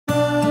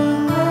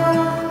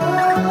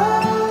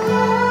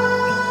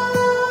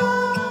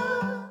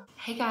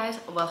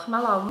welcome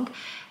along.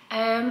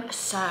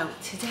 So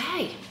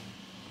today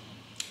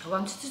I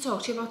wanted to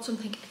talk to you about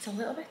something. It's a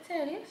little bit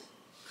serious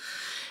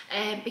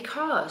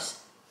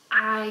because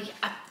I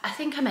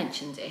think I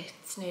mentioned it,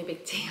 it's no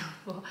big deal,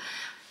 but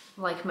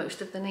like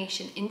most of the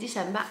nation, in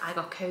December I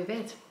got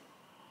COVID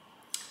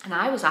and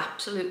I was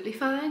absolutely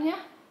fine, yeah,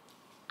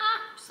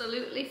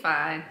 absolutely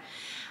fine.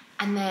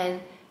 And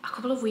then a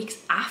couple of weeks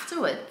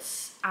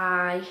afterwards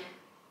I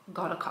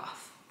got a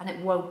cough and it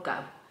won't go.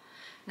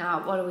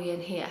 Now, what are we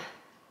in here?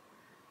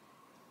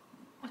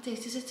 What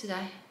date is it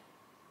today?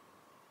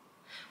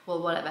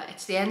 Well, whatever,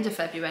 it's the end of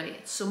February,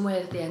 it's somewhere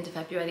at the end of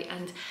February,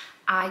 and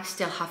I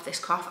still have this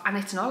cough, and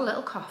it's not a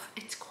little cough,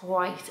 it's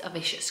quite a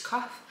vicious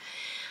cough.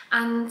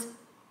 And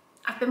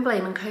I've been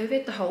blaming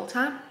COVID the whole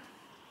time.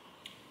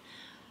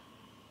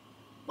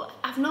 But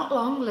I've not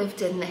long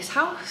lived in this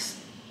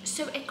house,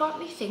 so it got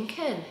me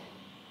thinking,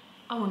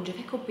 I wonder if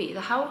it could be the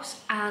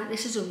house. And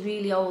this is a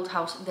really old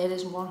house. There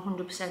is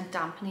 100%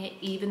 damp in here,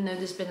 even though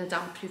there's been a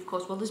damp proof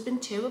course. Well, there's been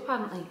 2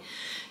 apparently.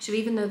 So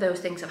even though those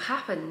things have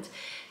happened,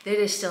 there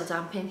is still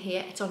damp in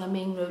here. It's on a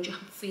main road. You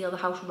can feel the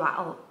house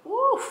rattle.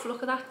 Oof,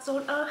 look at that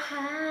sun. Oh,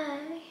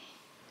 hi.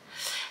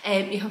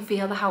 You can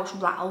feel the house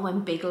rattle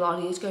when big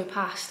lorries go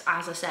past.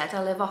 As I said,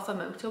 I live off a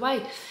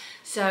motorway.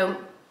 So,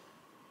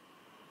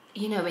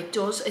 you know, it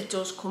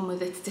does come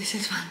with its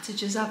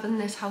disadvantages having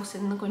this house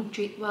in the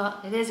country. Well,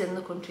 it is in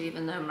the country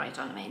even though I'm right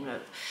on the main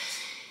road.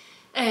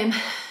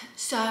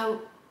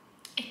 So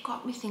it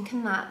got me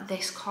thinking that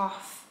this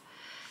cough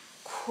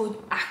could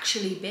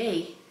actually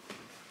be,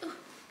 oh,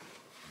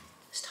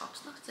 this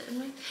top's not sitting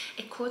right.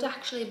 It could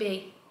actually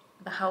be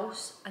the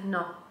house and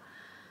not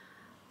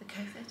the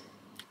COVID.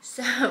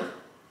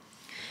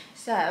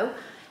 So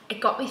it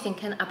got me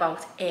thinking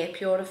about air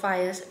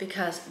purifiers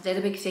because they're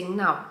a big thing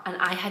now, and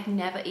I had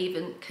never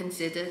even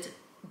considered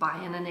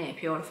buying an air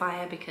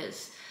purifier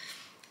because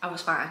I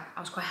was fine, I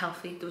was quite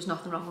healthy, there was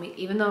nothing wrong with me,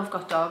 even though I've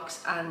got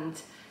dogs and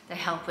they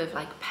help with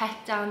like pet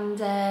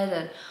dander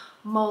and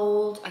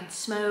mold and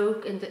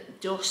smoke and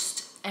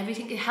dust,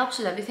 everything, it helps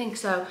with everything.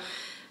 So,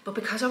 but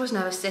because I was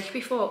never sick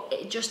before,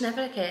 it just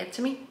never occurred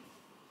to me.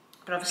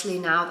 But obviously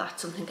now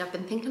that's something I've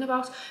been thinking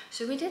about,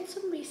 so we did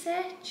some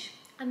research.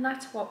 And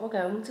that's what we're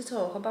going to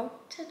talk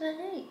about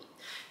today.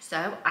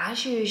 So,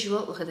 as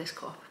usual, look at this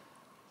cup.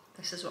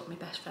 This is what my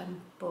best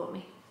friend bought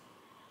me.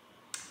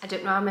 I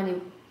don't know how many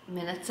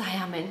minutes I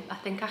am in. I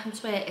think I can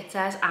swear it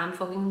says I'm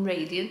fucking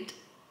radiant.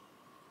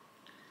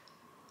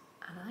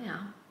 And I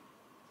am.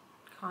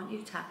 Can't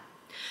you tell?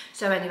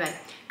 So anyway,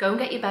 go and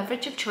get your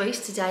beverage of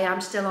choice. Today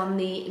I'm still on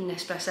the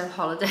Nespresso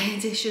Holiday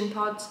Edition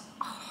pods.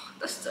 Oh,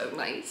 they're so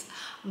nice.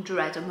 I'm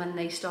dreading when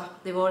they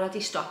stop. They've already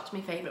stopped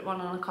my favourite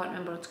one and I can't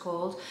remember what it's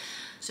called.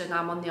 So now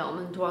I'm on the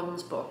almond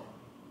ones, but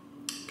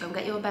go and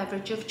get your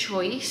beverage of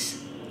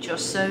choice.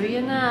 Just so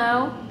you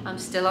know, I'm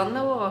still on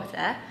the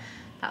water.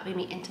 That'll be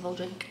my interval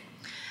drink.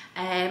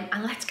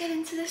 And let's get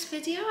into this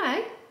video,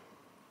 eh?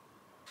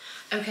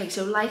 Okay,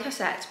 so like I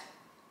said,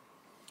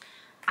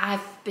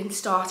 I've been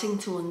starting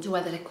to wonder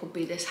whether it could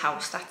be this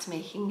house that's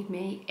making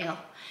me ill,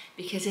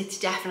 because it's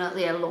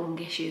definitely a lung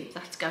issue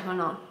that's going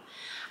on.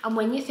 And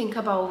when you think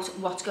about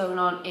what's going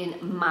on in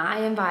my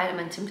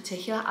environment in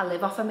particular, I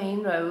live off a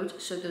main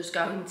road, so there's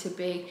going to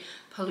be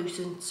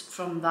pollutants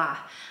from that.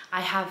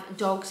 I have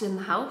dogs in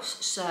the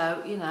house,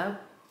 so, you know,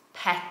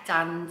 pet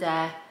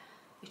dander,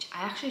 which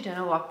I actually don't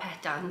know what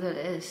pet dander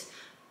is,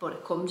 but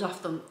it comes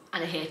off them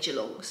and it hurts your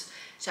lungs.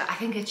 So I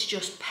think it's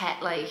just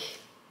pet, like,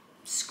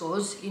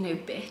 scuzz, you know,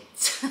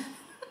 bits.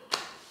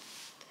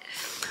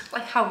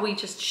 Like how we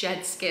just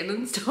shed skin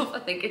and stuff. I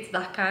think it's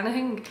that kind of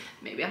thing.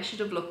 Maybe I should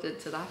have looked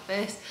into that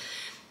first.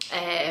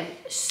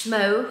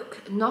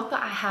 Smoke, not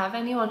that I have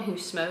anyone who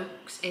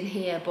smokes in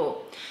here, but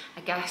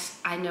I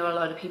guess I know a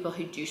lot of people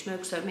who do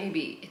smoke, so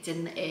maybe it's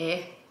in the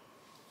air.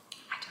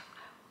 I don't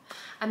know.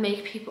 I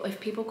make people, if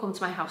people come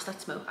to my house that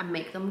smoke, I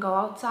make them go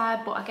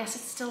outside, but I guess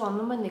it's still on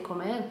them when they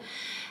come in.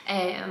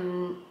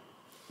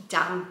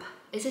 Damp,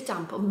 is it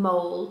damp?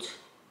 Mold,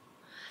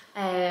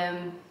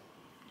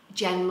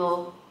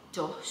 general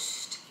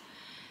dust,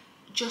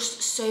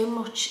 just so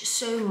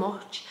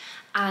much.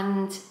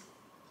 And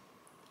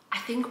I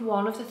think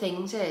one of the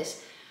things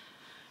is,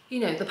 you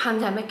know, the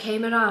pandemic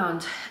came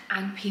around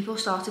and people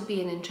started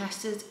being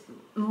interested,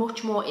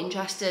 much more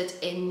interested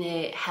in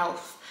their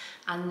health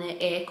and their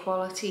air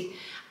quality,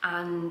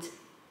 and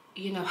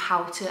you know,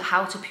 how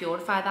to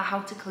purify that,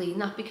 how to clean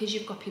that, because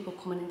you've got people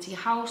coming into your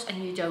house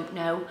and you don't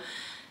know,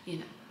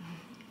 you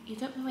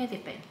don't know where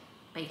they've been,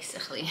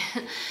 basically.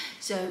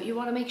 So you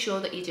want to make sure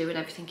that you're doing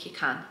everything you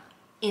can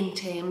in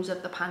terms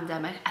of the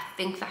pandemic. I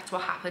think that's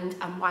what happened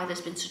and why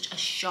there's been such a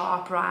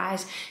sharp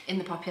rise in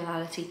the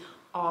popularity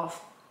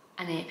of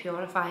an air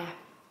purifier.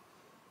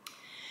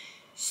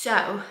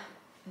 So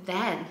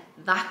then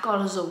that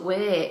got us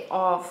aware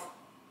of,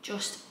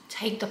 just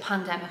take the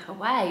pandemic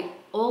away,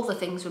 all the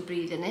things we're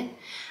breathing in,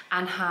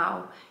 and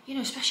how, you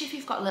know, especially if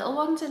you've got little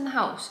ones in the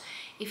house,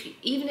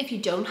 even if you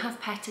don't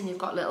have pets and you've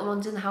got little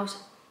ones in the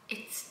house,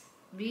 it's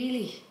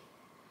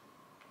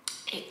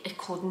it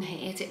couldn't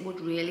hurt, it would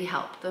really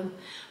help them.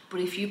 But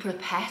if you put a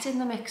pet in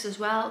the mix as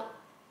well,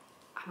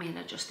 I mean,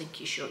 I just think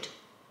you should.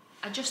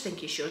 I just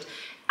think you should.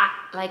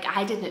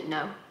 I didn't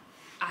know.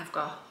 I've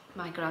got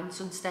my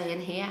grandson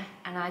staying here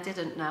and I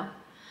didn't know.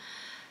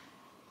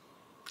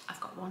 I've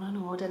got one on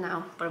order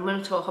now, but I'm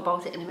going to talk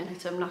about it in a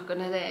minute. I'm not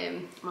going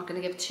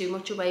to give too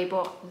much away,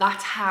 but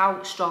that's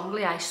how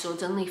strongly I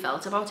suddenly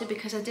felt about it,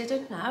 because I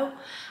didn't know.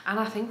 And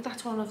I think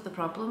that's one of the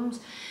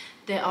problems.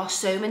 There are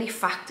so many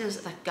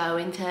factors that go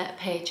into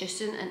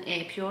purchasing an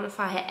air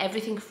purifier,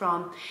 everything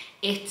from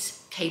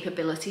its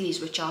capabilities,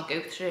 which I'll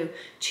go through,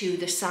 to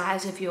the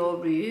size of your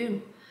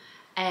room,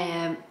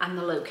 and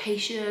the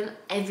location,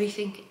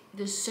 everything.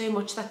 There's so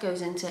much that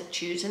goes into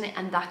choosing it,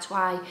 and that's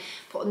why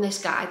putting this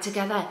guide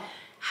together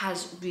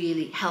has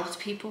really helped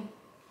people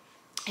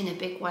in a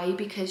big way,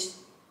 because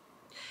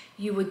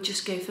you would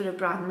just go for a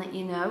brand that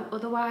you know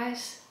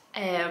otherwise,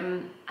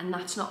 and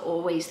that's not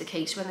always the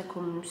case when it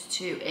comes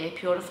to air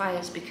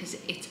purifiers, because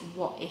it's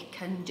what it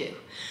can do.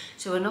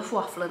 So enough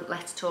waffling,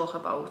 let's talk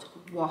about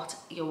what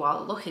you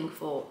are looking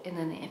for in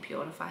an air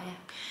purifier.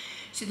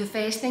 So the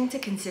first thing to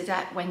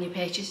consider when you're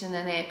purchasing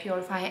an air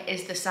purifier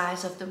is the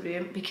size of the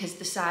room, because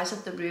the size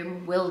of the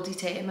room will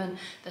determine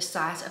the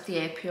size of the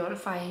air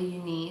purifier you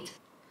need.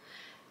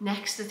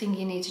 Next, the thing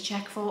you need to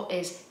check for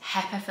is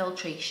HEPA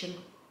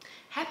filtration.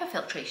 HEPA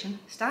filtration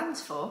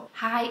stands for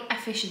High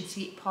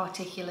Efficiency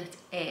Particulate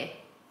Air,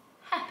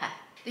 HEPA.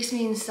 This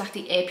means that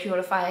the air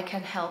purifier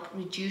can help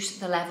reduce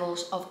the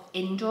levels of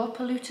indoor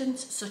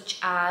pollutants, such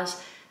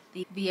as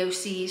the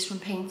VOCs from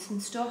paints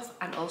and stuff,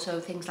 and also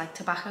things like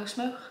tobacco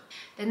smoke.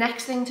 The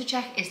next thing to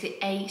check is the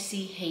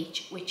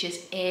ACH, which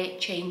is air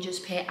changes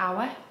per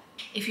hour.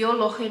 If you're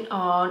looking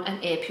on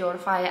an air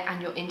purifier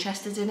and you're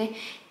interested in it,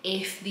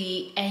 if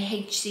the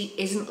AHC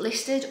isn't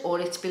listed or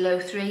it's below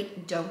 3,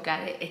 don't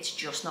get it. It's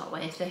just not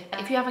worth it.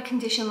 If you have a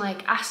condition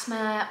like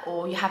asthma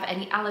or you have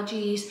any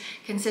allergies,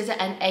 consider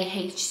an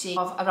AHC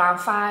of around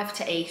 5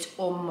 to 8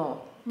 or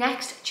more.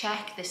 Next,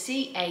 check the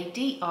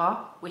CADR,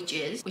 which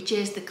is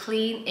the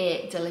clean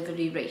air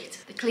delivery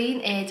rate. The clean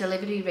air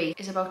delivery rate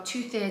is about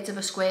 2/3 of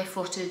a square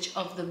footage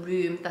of the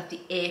room that the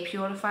air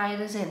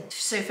purifier is in.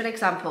 So for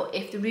example,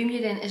 if the room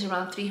you're in is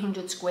around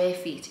 300 square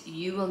feet,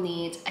 you will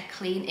need a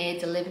clean air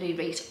delivery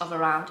rate of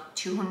around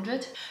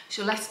 200.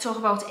 So let's talk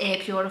about air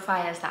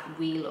purifiers that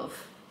we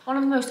love. One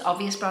of the most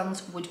obvious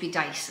brands would be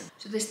Dyson.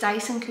 So this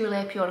Dyson Cool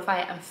Air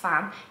Purifier and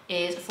Fan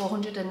is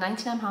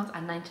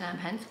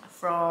 £499.99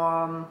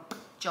 from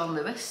John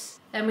Lewis.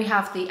 Then we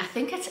have the, I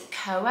think it's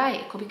Koei,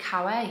 it could be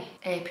Koei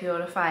air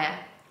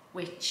purifier,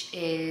 which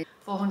is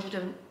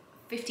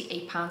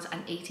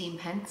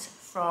 £458.18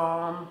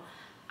 from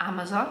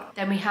Amazon.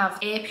 Then we have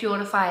Air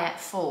Purifier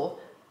 4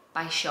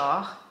 by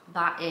Shark,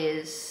 that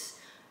is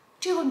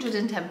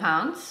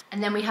 £210.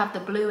 And then we have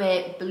the Blue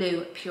Air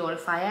Blue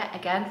Purifier,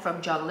 again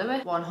from John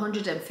Lewis,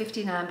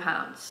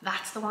 £159.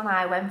 That's the one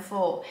I went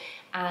for.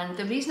 And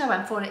the reason I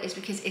went for it is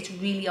because it's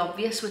really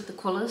obvious with the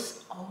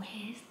colours. Oh,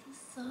 here's the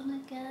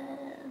sun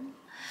again.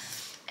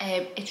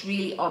 It's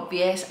really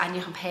obvious and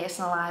you can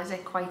personalise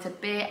it quite a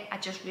bit.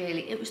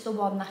 It was the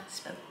one that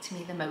spoke to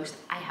me the most.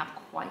 I have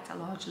quite a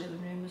large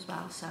living room as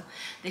well, so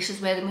this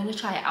is where I'm going to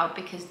try it out,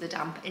 because the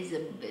damp is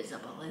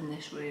invisible in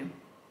this room.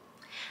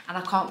 And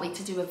I can't wait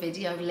to do a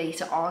video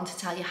later on to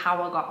tell you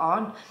how I got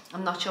on.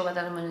 I'm not sure whether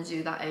I'm going to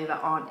do that over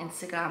on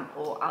Instagram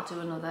or I'll do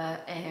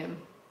another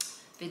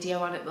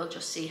video on it. We'll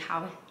just see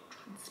how it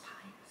transpires.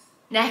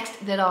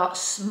 Next, there are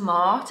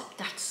smart,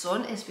 that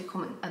sun is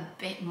becoming a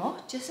bit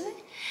much, isn't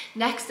it?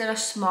 Next, there are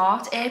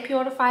smart air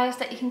purifiers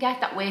that you can get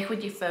that work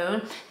with your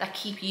phone, that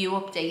keep you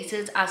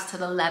updated as to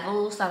the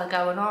levels that are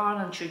going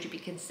on, and should you be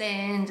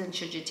concerned, and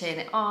should you turn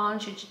it on,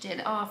 should you turn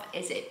it off,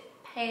 is it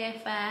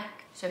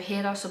perfect? So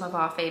here are some of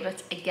our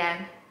favourites.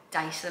 Again,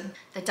 Dyson.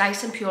 The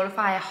Dyson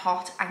Purifier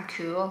Hot and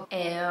Cool,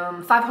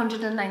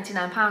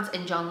 £599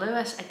 in John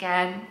Lewis.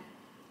 Again,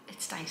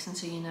 it's Dyson,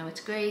 so you know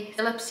it's great.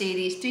 Philips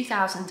Series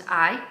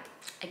 3000i,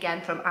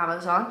 again from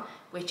Amazon,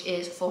 which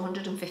is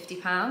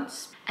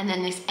 £450. And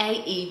then this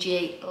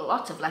AEG,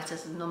 lots of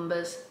letters and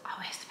numbers. Oh,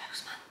 where's the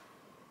postman?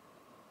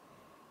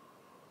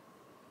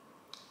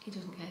 He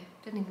doesn't care,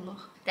 didn't even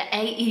look. The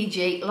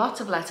AEG,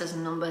 lots of letters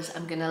and numbers.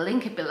 I'm going to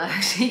link it below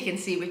so you can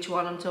see which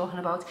one I'm talking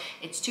about.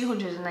 It's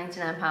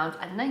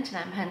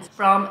 £299.99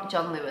 from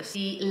John Lewis.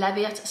 The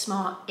Leviat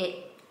Smart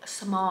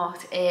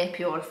Air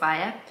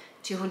Purifier,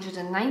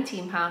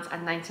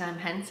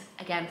 £219.99,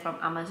 again from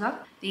Amazon.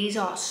 These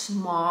are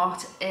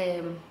smart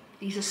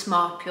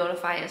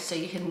purifiers, so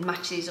you can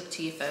match these up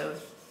to your phone.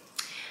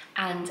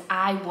 And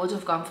I would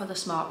have gone for the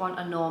smart one,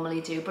 I normally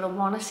do, but I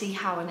want to see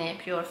how an air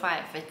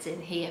purifier fits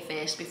in here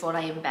first before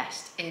I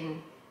invest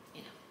in,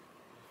 you know,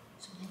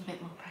 something a bit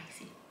more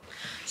pricey.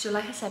 So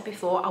like I said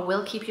before, I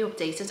will keep you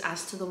updated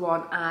as to the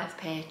one I've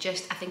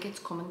purchased. I think it's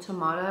coming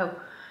tomorrow.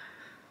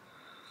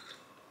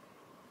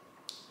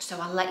 So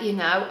I'll let you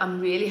know.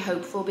 I'm really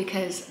hopeful,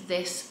 because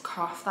this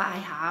cough that I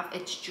have,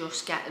 it's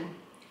just getting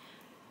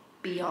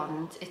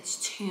beyond. It's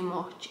too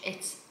much.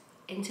 It's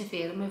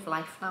interfering with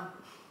life now.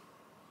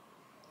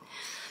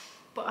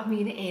 But I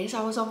mean it is.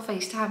 I was on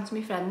FaceTime to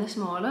my friend this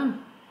morning.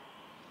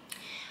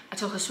 I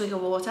took a swig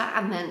of water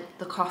and then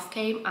the cough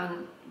came,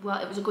 and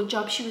well, it was a good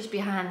job she was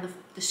behind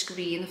the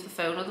screen of the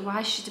phone,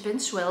 otherwise she'd have been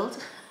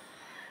swilled.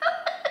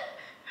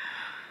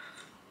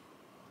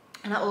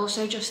 And I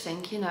also just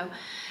think, you know,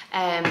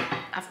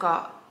 I've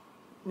got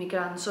my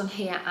grandson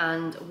here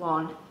and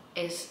one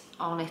is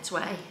on its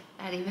way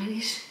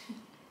very soon.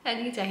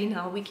 Any day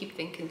now, we keep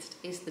thinking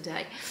is the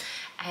day.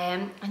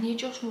 And you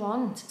just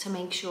want to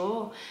make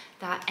sure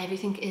that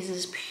everything is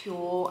as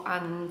pure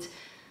and,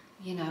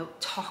 you know,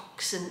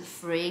 toxin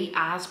free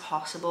as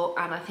possible,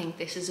 and I think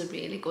this is a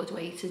really good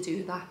way to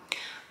do that.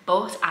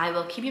 But I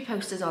will keep you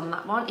posted on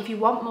that one. If you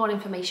want more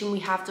information, we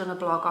have done a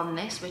blog on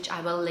this, which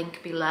I will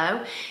link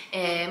below,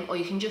 or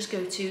you can just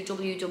go to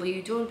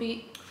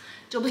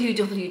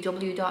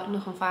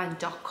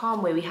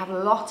www.nothingfine.com, where we have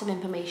lots of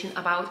information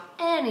about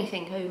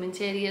anything home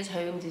interiors,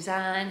 home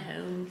design,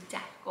 home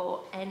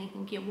decor,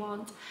 anything you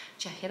want.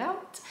 Check it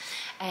out.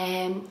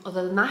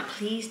 Other than that,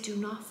 please do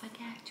not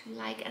forget to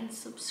like and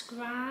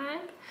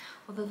subscribe.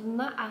 Other than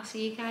that, I'll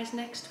see you guys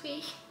next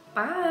week.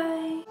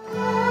 Bye.